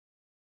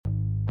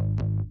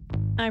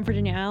I'm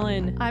Virginia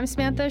Allen. I'm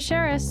Samantha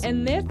Sherris.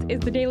 And this is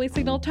the Daily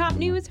Signal top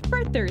news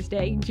for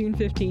Thursday, June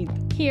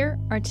 15th. Here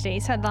are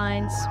today's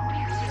headlines.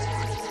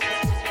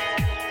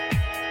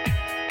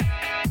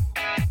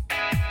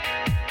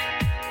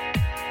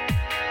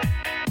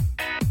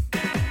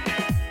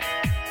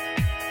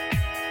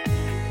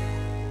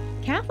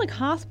 Catholic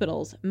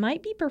hospitals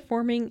might be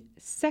performing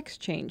sex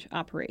change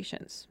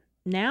operations.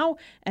 Now,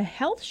 a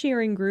health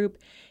sharing group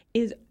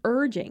is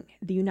urging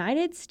the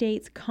United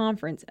States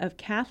Conference of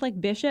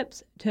Catholic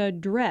Bishops to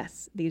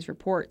address these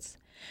reports.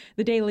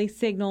 The Daily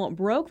Signal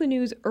broke the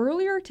news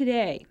earlier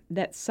today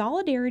that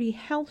Solidarity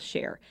Health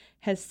Share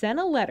has sent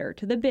a letter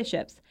to the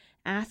bishops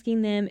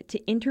asking them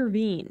to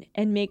intervene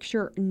and make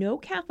sure no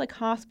Catholic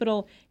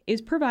hospital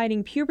is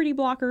providing puberty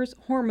blockers,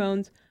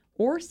 hormones,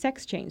 or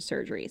sex change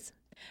surgeries.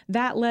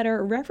 That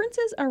letter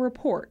references a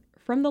report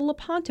from the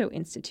Lepanto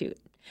Institute.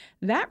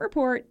 That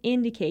report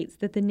indicates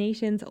that the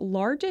nation's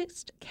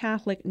largest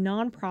Catholic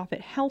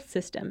nonprofit health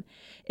system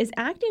is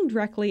acting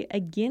directly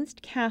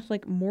against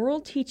Catholic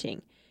moral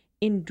teaching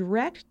in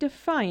direct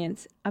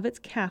defiance of its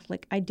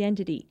Catholic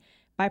identity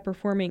by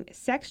performing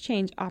sex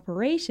change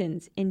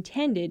operations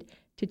intended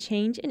to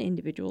change an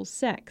individual's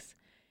sex.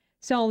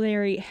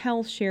 Solidarity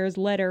Health Share's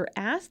letter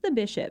asked the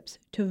bishops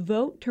to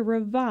vote to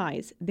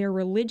revise their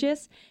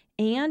religious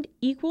and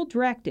equal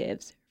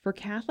directives for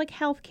Catholic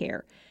health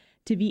care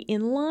to be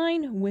in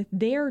line with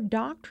their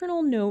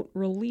doctrinal note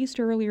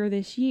released earlier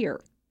this year,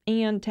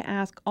 and to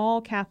ask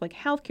all Catholic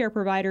healthcare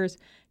providers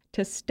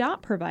to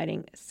stop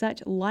providing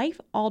such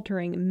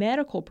life-altering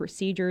medical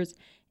procedures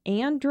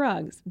and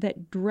drugs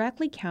that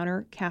directly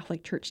counter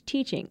Catholic Church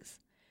teachings.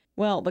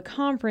 Well, the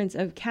Conference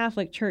of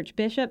Catholic Church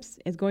Bishops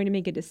is going to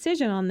make a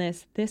decision on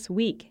this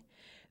week.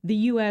 The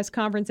U.S.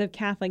 Conference of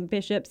Catholic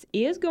Bishops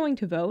is going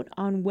to vote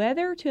on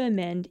whether to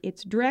amend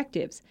its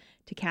directives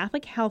to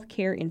Catholic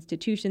healthcare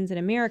institutions in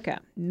America,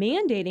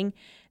 mandating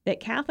that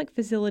Catholic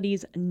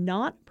facilities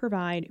not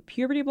provide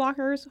puberty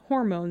blockers,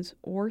 hormones,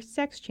 or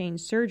sex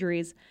change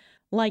surgeries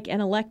like an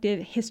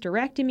elective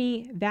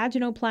hysterectomy,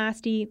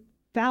 vaginoplasty,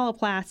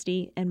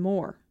 phalloplasty, and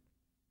more.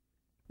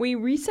 We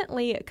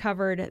recently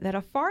covered that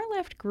a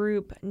far-left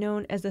group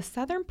known as the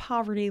Southern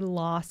Poverty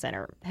Law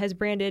Center has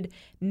branded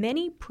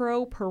many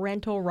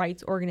pro-parental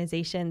rights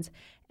organizations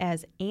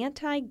as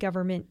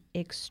anti-government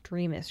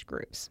extremist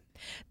groups.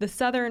 The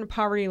Southern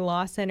Poverty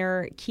Law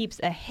Center keeps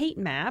a hate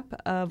map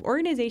of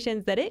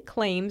organizations that it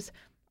claims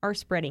are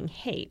spreading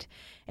hate.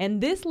 And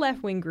this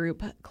left-wing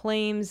group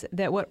claims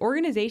that what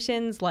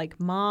organizations like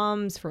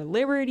Moms for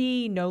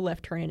Liberty, No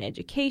Left Turn in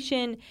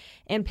Education,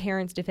 and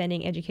Parents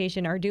Defending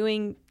Education are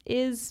doing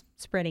is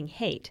spreading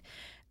hate.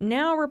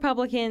 Now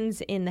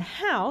Republicans in the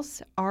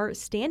House are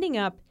standing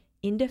up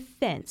in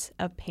defense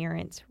of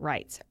parents'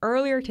 rights.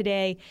 Earlier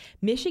today,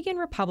 Michigan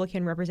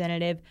Republican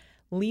Representative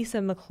Lisa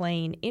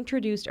McClain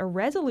introduced a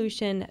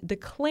resolution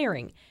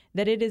declaring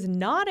that it is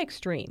not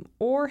extreme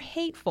or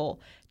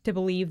hateful to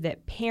believe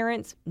that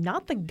parents,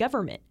 not the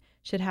government,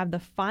 should have the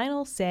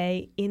final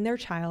say in their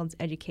child's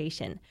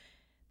education.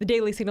 The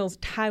Daily Signal's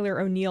Tyler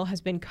O'Neill has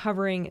been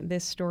covering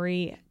this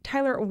story.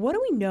 Tyler, what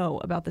do we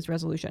know about this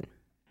resolution?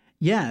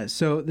 Yeah,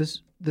 so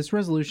this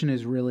resolution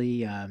is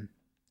really,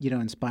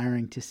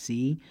 inspiring to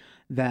see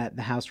that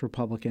the House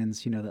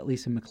Republicans, that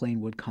Lisa McClain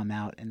would come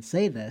out and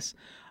say this.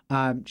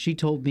 She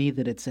told me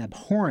that it's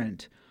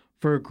abhorrent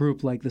for a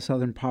group like the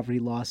Southern Poverty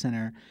Law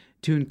Center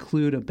to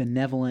include a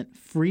benevolent,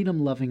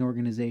 freedom-loving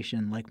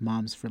organization like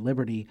Moms for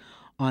Liberty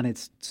on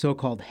its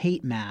so-called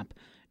hate map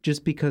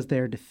just because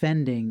they're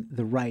defending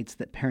the rights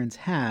that parents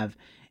have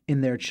in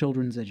their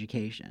children's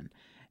education.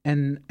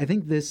 And I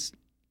think this,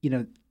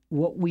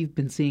 what we've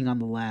been seeing on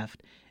the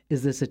left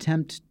is this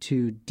attempt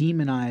to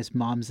demonize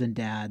moms and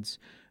dads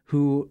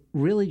who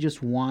really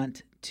just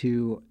want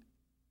to,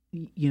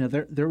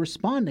 they're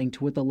responding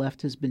to what the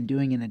left has been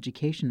doing in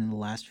education in the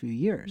last few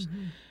years.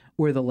 Mm-hmm.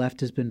 Where the left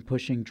has been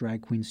pushing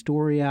Drag Queen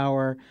Story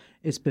Hour.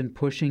 It's been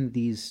pushing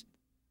these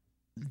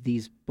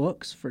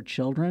books for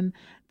children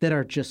that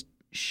are just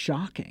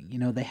shocking.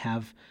 They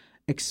have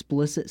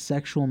explicit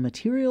sexual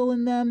material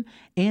in them,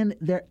 and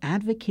they're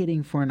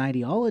advocating for an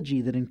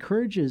ideology that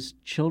encourages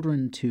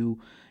children to,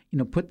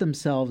 put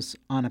themselves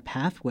on a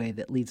pathway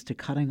that leads to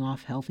cutting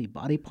off healthy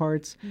body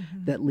parts,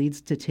 mm-hmm. that leads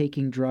to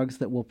taking drugs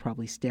that will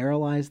probably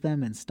sterilize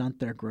them and stunt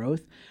their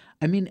growth.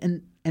 I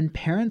mean, and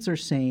parents are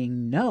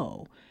saying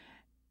no.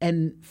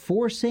 And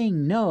for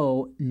saying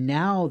no,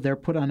 now they're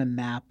put on a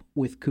map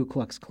with Ku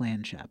Klux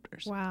Klan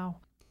chapters. Wow.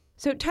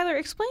 So, Tyler,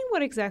 explain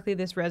what exactly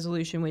this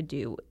resolution would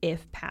do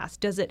if passed.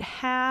 Does it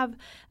have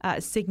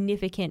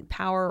significant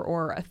power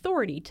or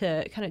authority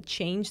to kind of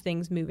change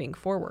things moving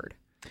forward?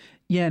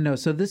 Yeah, no.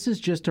 So this is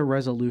just a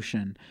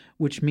resolution,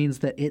 which means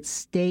that it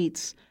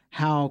states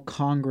how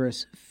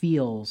Congress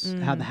feels,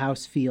 how the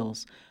House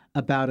feels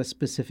about a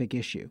specific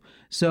issue.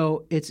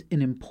 So it's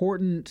an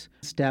important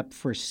step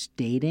for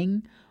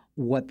stating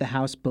what the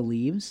House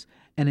believes.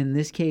 And in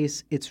this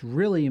case, it's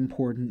really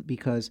important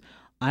because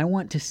I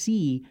want to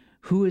see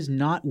who is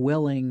not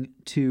willing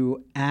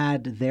to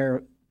add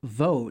their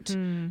vote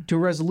to a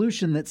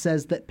resolution that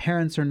says that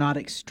parents are not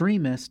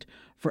extremist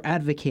for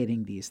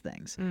advocating these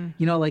things.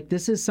 You know, like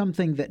this is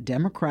something that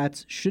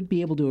Democrats should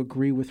be able to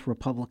agree with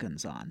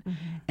Republicans on.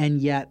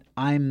 And yet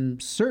I'm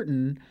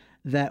certain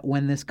that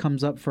when this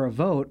comes up for a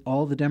vote,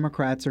 all the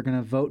Democrats are going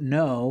to vote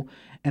no,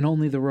 and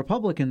only the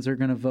Republicans are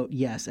going to vote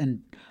yes.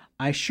 And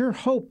I sure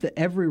hope that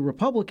every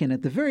Republican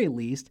at the very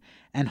least,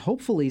 and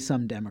hopefully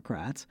some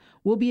Democrats,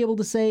 will be able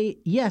to say,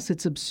 yes,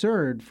 it's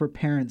absurd for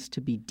parents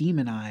to be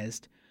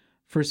demonized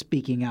for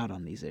speaking out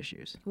on these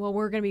issues. Well,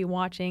 we're going to be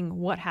watching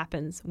what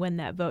happens when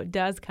that vote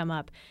does come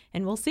up,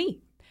 and we'll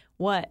see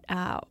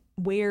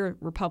where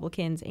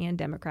Republicans and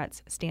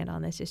Democrats stand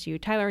on this issue.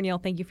 Tyler O'Neill,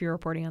 thank you for your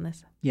reporting on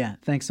this. Yeah,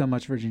 thanks so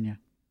much, Virginia.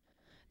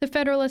 The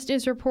Federalist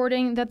is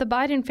reporting that the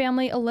Biden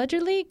family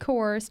allegedly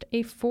coerced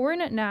a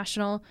foreign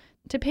national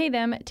to pay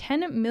them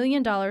 $10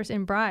 million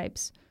in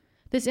bribes.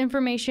 This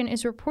information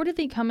is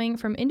reportedly coming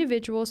from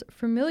individuals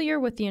familiar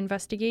with the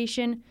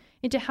investigation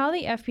into how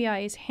the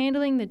FBI is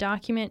handling the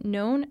document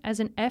known as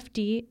an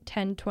FD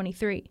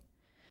 1023.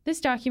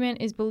 This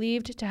document is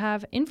believed to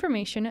have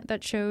information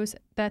that shows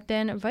that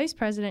then Vice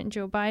President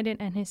Joe Biden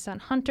and his son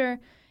Hunter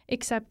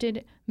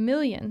accepted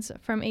millions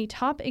from a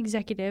top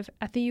executive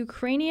at the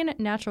Ukrainian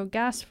natural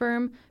gas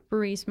firm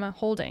Burisma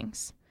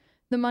Holdings.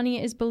 The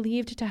money is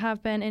believed to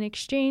have been in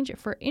exchange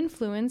for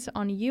influence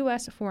on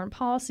U.S. foreign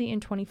policy in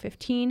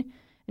 2015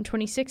 and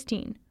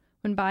 2016,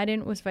 when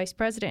Biden was vice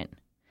president.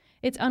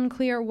 It's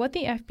unclear what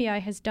the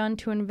FBI has done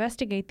to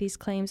investigate these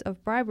claims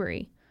of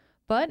bribery,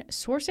 but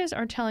sources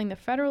are telling the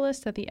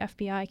Federalist that the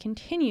FBI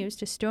continues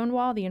to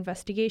stonewall the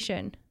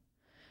investigation.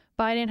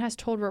 Biden has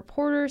told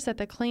reporters that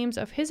the claims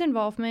of his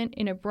involvement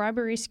in a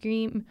bribery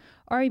scheme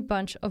are a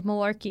bunch of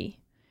malarkey.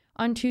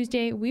 On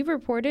Tuesday, we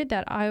reported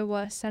that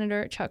Iowa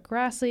Senator Chuck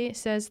Grassley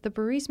says the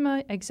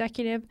Burisma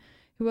executive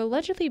who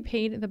allegedly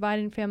paid the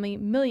Biden family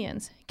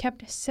millions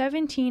kept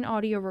 17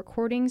 audio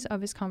recordings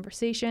of his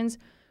conversations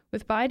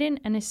with Biden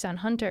and his son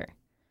Hunter.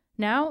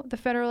 Now, the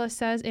Federalist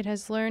says it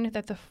has learned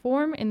that the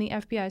form in the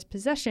FBI's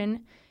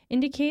possession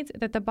indicates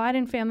that the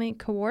Biden family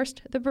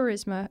coerced the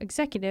Burisma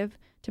executive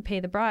to pay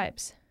the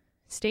bribes.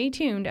 Stay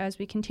tuned as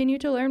we continue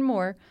to learn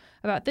more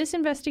about this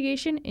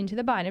investigation into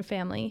the Biden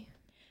family.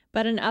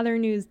 But in other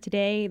news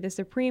today, the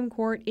Supreme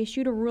Court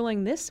issued a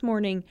ruling this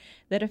morning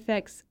that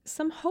affects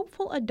some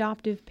hopeful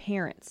adoptive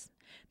parents.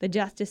 The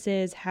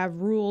justices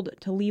have ruled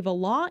to leave a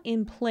law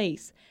in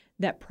place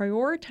that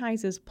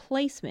prioritizes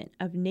placement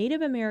of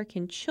Native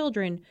American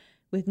children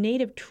with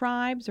Native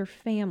tribes or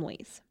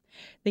families.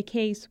 The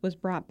case was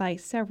brought by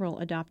several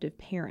adoptive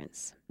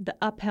parents. The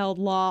upheld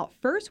law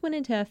first went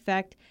into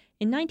effect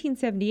in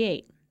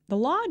 1978. The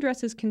law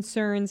addresses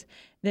concerns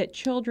that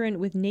children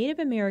with Native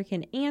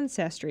American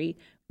ancestry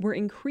were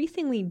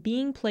increasingly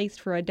being placed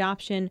for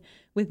adoption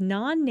with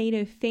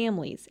non-Native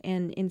families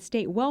and in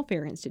state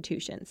welfare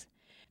institutions.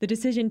 The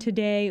decision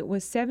today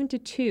was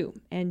 7-2,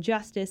 and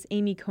Justice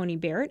Amy Coney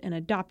Barrett, an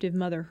adoptive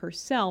mother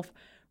herself,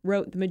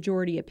 wrote the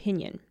majority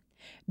opinion.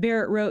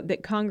 Barrett wrote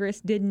that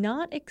Congress did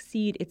not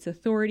exceed its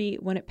authority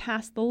when it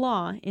passed the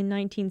law in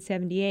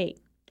 1978.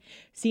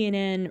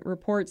 CNN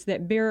reports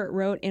that Barrett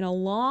wrote, in a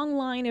long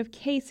line of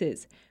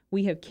cases,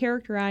 we have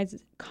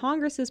characterized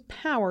Congress's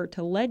power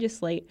to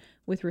legislate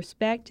with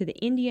respect to the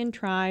Indian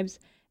tribes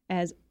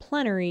as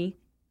plenary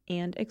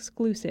and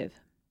exclusive.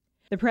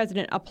 The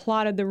president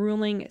applauded the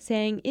ruling,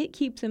 saying it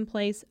keeps in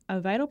place a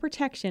vital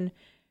protection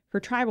for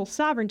tribal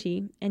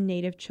sovereignty and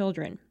Native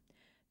children.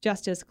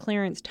 Justice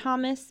Clarence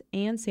Thomas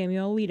and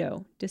Samuel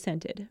Alito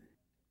dissented.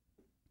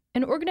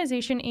 An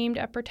organization aimed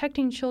at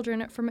protecting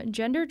children from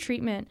gender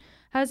treatment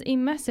has a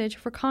message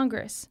for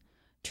Congress.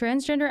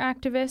 Transgender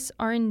activists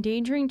are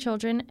endangering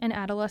children and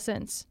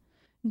adolescents.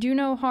 Do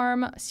No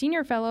Harm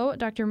Senior Fellow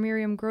Dr.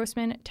 Miriam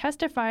Grossman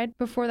testified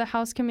before the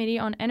House Committee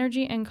on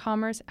Energy and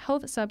Commerce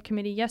Health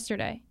Subcommittee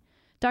yesterday.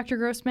 Dr.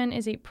 Grossman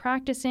is a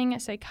practicing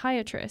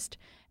psychiatrist,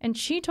 and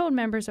she told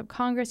members of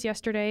Congress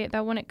yesterday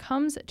that when it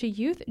comes to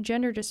youth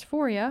gender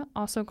dysphoria,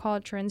 also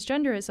called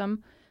transgenderism,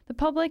 the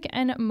public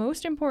and,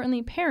 most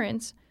importantly,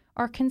 parents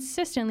are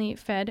consistently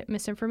fed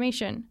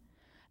misinformation.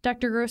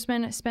 Dr.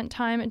 Grossman spent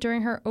time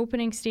during her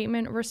opening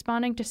statement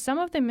responding to some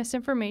of the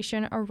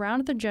misinformation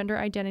around the gender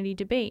identity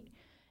debate,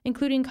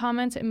 including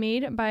comments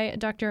made by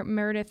Dr.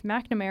 Meredith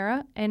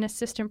McNamara, an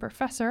assistant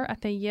professor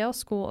at the Yale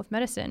School of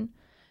Medicine.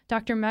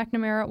 Dr.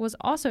 McNamara was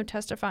also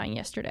testifying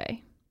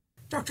yesterday.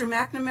 Dr.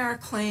 McNamara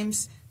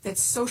claims that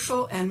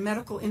social and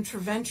medical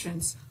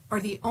interventions are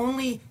the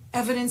only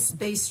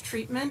evidence-based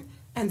treatment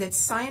and that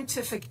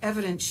scientific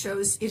evidence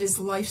shows it is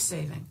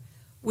life-saving.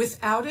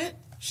 Without it,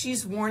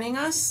 she's warning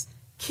us,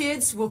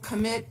 kids will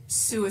commit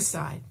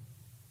suicide.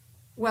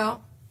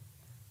 Well,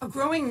 a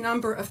growing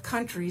number of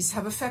countries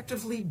have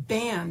effectively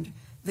banned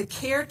the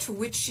care to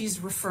which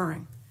she's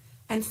referring.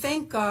 And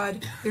thank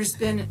God there's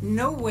been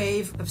no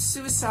wave of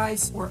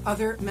suicides or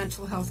other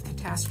mental health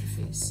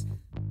catastrophes.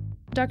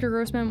 Dr.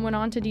 Grossman went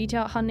on to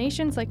detail how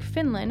nations like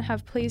Finland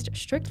have placed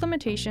strict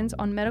limitations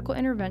on medical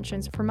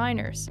interventions for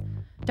minors.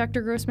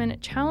 Dr. Grossman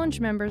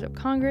challenged members of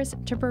Congress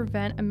to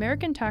prevent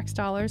American tax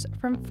dollars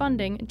from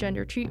funding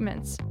gender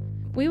treatments.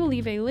 We will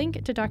leave a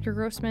link to Dr.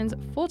 Grossman's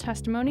full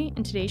testimony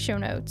in today's show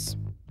notes.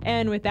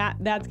 And with that,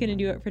 that's going to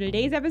do it for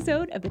today's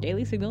episode of the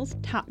Daily Signal's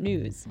Top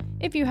News.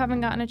 If you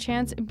haven't gotten a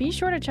chance, be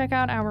sure to check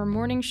out our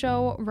morning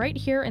show right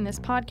here in this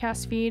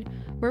podcast feed,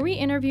 where we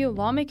interview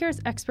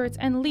lawmakers, experts,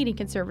 and leading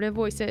conservative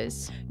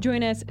voices.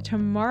 Join us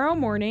tomorrow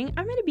morning.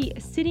 I'm going to be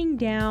sitting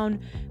down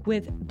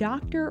with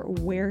Dr.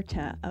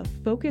 Huerta of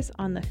Focus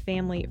on the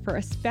Family for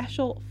a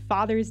special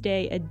Father's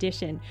Day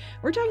edition.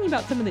 We're talking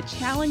about some of the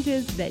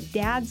challenges that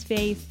dads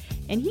face,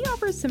 and he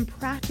offers some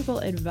practical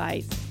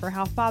advice for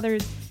how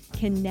fathers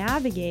can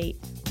navigate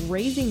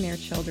raising their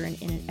children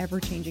in an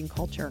ever-changing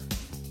culture.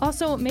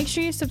 Also, make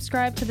sure you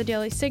subscribe to the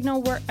Daily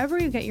Signal wherever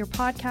you get your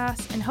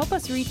podcasts and help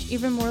us reach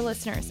even more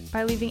listeners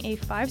by leaving a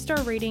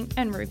 5-star rating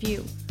and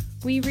review.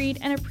 We read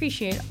and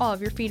appreciate all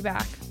of your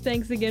feedback.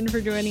 Thanks again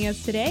for joining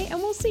us today, and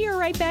we'll see you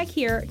right back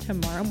here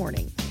tomorrow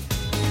morning.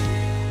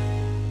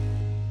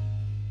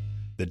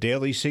 The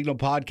Daily Signal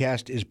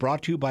podcast is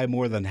brought to you by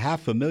more than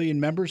 500,000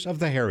 members of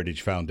the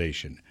Heritage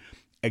Foundation.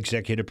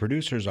 Executive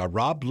producers are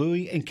Rob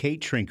Bluey and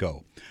Kate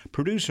Trinko.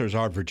 Producers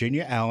are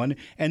Virginia Allen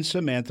and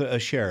Samantha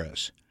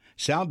Asheris.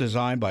 Sound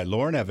design by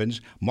Lauren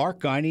Evans,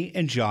 Mark Guiney,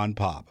 and John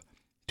Popp.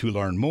 To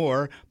learn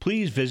more,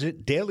 please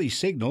visit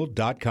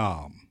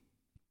dailysignal.com.